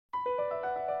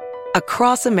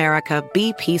Across America,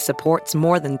 BP supports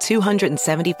more than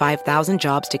 275,000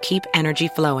 jobs to keep energy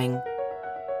flowing.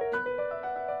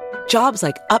 Jobs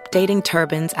like updating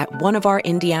turbines at one of our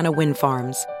Indiana wind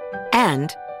farms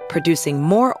and producing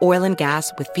more oil and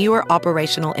gas with fewer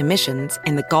operational emissions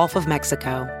in the Gulf of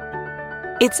Mexico.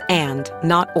 It's and,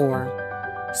 not or.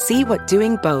 See what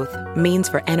doing both means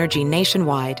for energy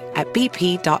nationwide at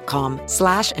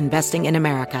bp.com/investing in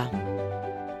America.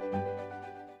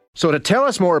 So to tell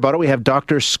us more about it, we have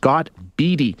Dr. Scott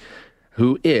Beatty,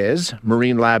 who is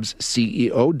Marine Labs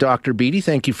CEO. Dr. Beatty,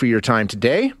 thank you for your time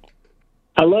today.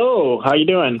 Hello, how you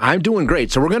doing? I'm doing great.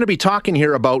 So we're going to be talking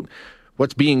here about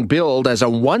what's being billed as a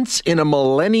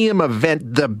once-in-a-millennium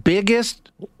event, the biggest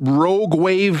rogue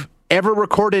wave ever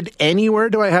recorded anywhere.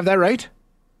 Do I have that right?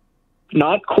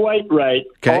 Not quite right,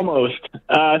 Okay. Almost.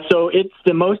 So it's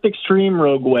the most extreme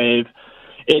rogue wave.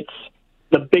 It's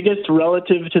the biggest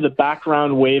relative to the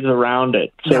background waves around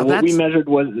it. So Now what we measured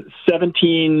was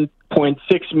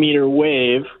 17.6 meter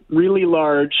wave, really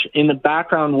large in the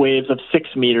background waves of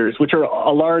 6 meters, which are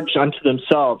a large unto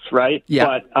themselves, right? Yeah.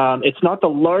 But it's not the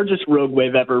largest rogue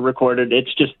wave ever recorded.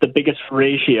 It's just the biggest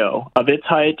ratio of its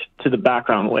height to the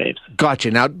background waves.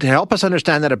 Gotcha. Now, to help us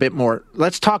understand that a bit more,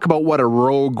 let's talk about what a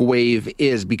rogue wave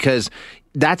is, because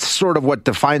that's sort of what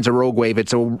defines a rogue wave.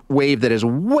 It's a wave that is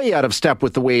way out of step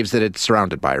with the waves that it's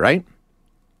surrounded by, right?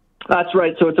 That's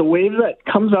right. So it's a wave that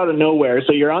comes out of nowhere.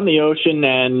 So you're on the ocean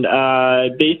and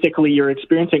basically you're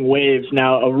experiencing waves.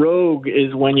 Now, a rogue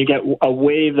is when you get a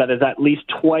wave that is at least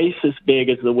twice as big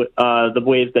as the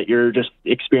waves that you're just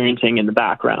experiencing in the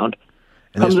background.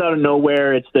 And Comes out of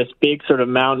nowhere. It's this big sort of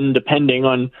mountain, depending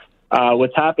on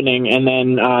what's happening, and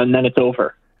then it's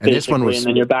over. And this one was, and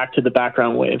then you're back to the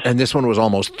background waves. and this one was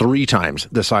almost 3 times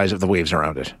the size of the waves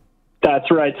around it. That's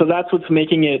right. So that's what's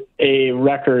making it a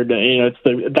record.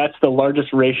 That's the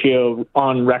largest ratio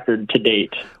on record to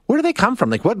date. Where do they come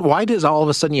from? Like, why does all of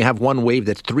a sudden you have one wave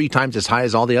that's 3 times as high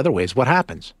as all the other waves? What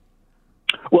happens?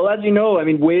 Well, as you know,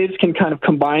 waves can kind of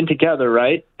combine together,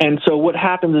 right? And so what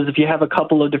happens is if you have a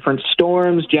couple of different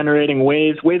storms generating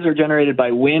waves are generated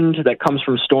by wind that comes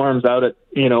from storms out at,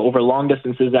 over long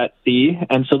distances at sea.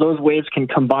 And so those waves can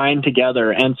combine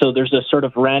together. And so there's a sort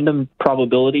of random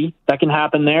probability that can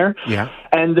happen there. Yeah.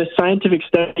 And the scientific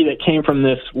study that came from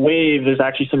this wave, there's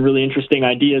actually some really interesting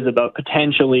ideas about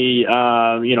potentially,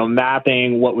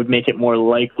 mapping what would make it more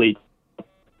likely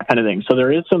kind of thing. So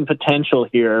there is some potential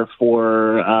here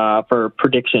for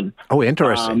prediction. Oh,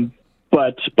 interesting.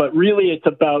 But really it's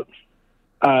about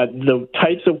the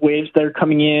types of waves that are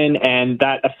coming in, and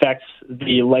that affects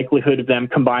the likelihood of them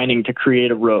combining to create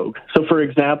a rogue. So for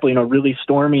example, really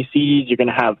stormy seas, you're going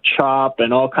to have chop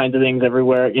and all kinds of things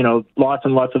everywhere, lots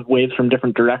and lots of waves from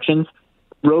different directions.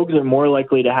 Rogues are more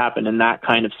likely to happen in that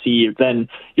kind of sea than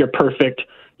your perfect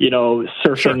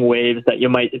surfing waves that you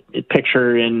might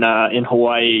picture in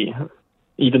Hawaii,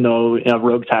 even though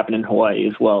rogues happen in Hawaii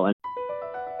as well.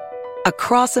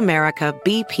 Across America,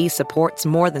 BP supports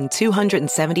more than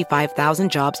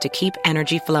 275,000 jobs to keep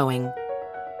energy flowing.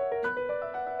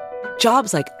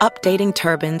 Jobs like updating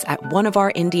turbines at one of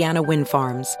our Indiana wind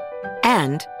farms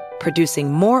and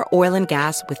producing more oil and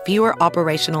gas with fewer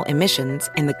operational emissions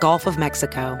in the Gulf of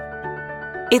Mexico.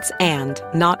 It's and,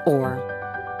 not or.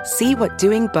 See what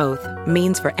doing both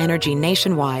means for energy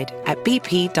nationwide at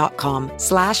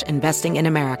bp.com/investing in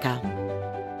America.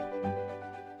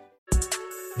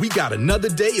 We got another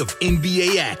day of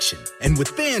NBA action. And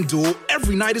with FanDuel,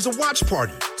 every night is a watch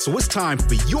party. So it's time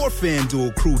for your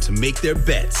FanDuel crew to make their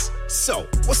bets. So,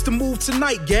 what's the move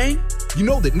tonight, gang? You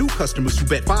know that new customers who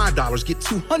bet $5 get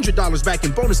 $200 back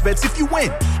in bonus bets if you win.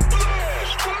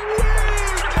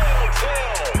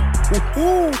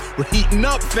 Woohoo! We're heating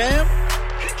up, fam.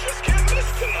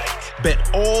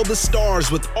 Bet all the stars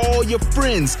with all your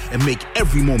friends and make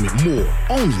every moment more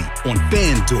only on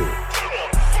FanDuel.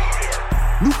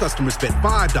 New customers bet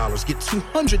 $5, get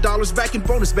 $200 back in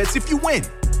bonus bets if you win.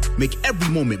 Make every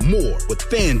moment more with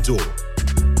FanDuel.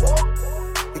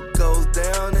 It goes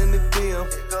down in the DM.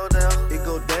 It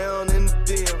go down in the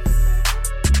DM.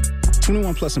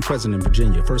 21 plus and present in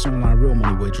Virginia. First online real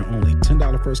money wager only.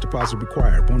 $10 first deposit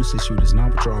required. Bonus issued is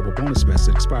non-withdrawable bonus bets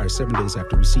that expires 7 days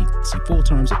after receipt. See full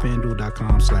terms at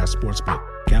FanDuel.com/sportsbook.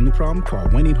 Gambling problem? Call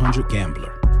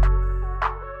 1-800-GAMBLER.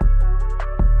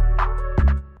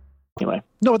 Anyway.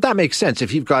 No, that makes sense.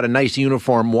 If you've got a nice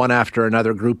uniform one after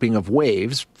another grouping of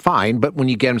waves, fine. But when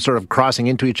you get them sort of crossing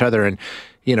into each other, and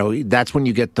that's when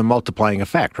you get the multiplying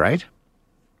effect, right?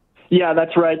 Yeah,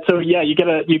 that's right. So yeah, you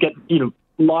get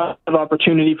lots of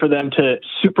opportunity for them to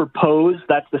superpose.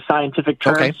 That's the scientific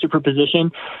term, Okay.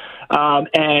 superposition.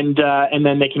 and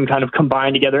then they can kind of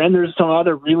combine together. And there's some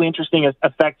other really interesting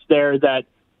effects there that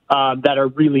are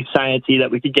really sciencey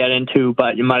that we could get into,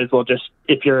 but you might as well just,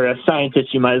 if you're a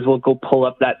scientist, you might as well go pull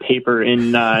up that paper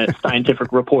in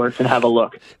scientific reports and have a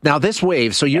look. Now, this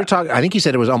wave, so you're talking, I think you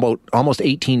said it was almost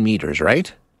 18 meters,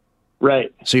 right?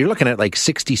 Right. So you're looking at like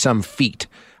 60-some feet.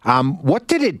 What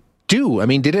did it do? I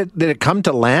mean, did it come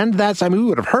to land? We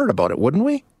would have heard about it, wouldn't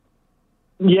we?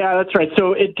 Yeah, that's right.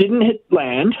 So it didn't hit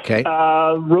land. Okay.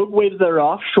 Rogue waves that are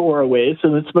offshore a ways, so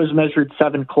this was measured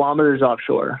 7 kilometers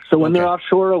offshore. So when they're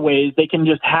offshore a ways, they can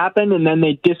just happen and then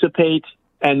they dissipate,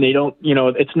 and they don't,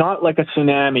 it's not like a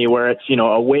tsunami where it's,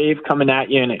 a wave coming at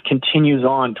you and it continues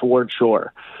on towards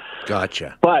shore.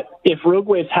 Gotcha. But if rogue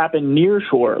waves happen near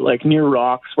shore, like near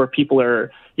rocks where people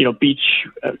are, beach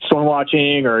storm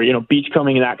watching or, beach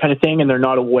combing and that kind of thing, and they're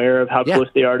not aware of how close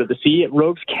they are to the sea,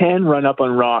 rogues can run up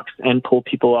on rocks and pull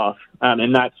people off.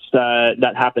 And that has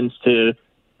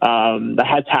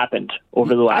happened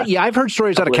over the last. Yeah, I've heard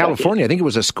stories out of California. I think it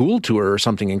was a school tour or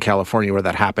something in California where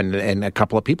that happened and a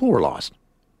couple of people were lost.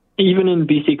 Even in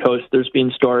BC Coast, there's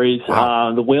been stories.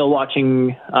 Wow. The whale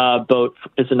watching boat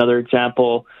is another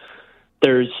example.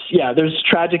 There's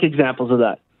tragic examples of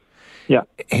that. Yeah.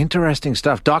 Interesting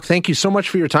stuff. Doc, thank you so much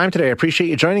for your time today. I appreciate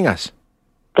you joining us.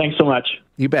 Thanks so much.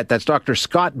 You bet. That's Dr.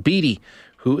 Scott Beatty,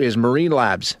 who is Marine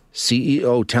Labs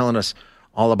CEO, telling us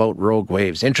all about rogue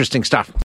waves. Interesting stuff.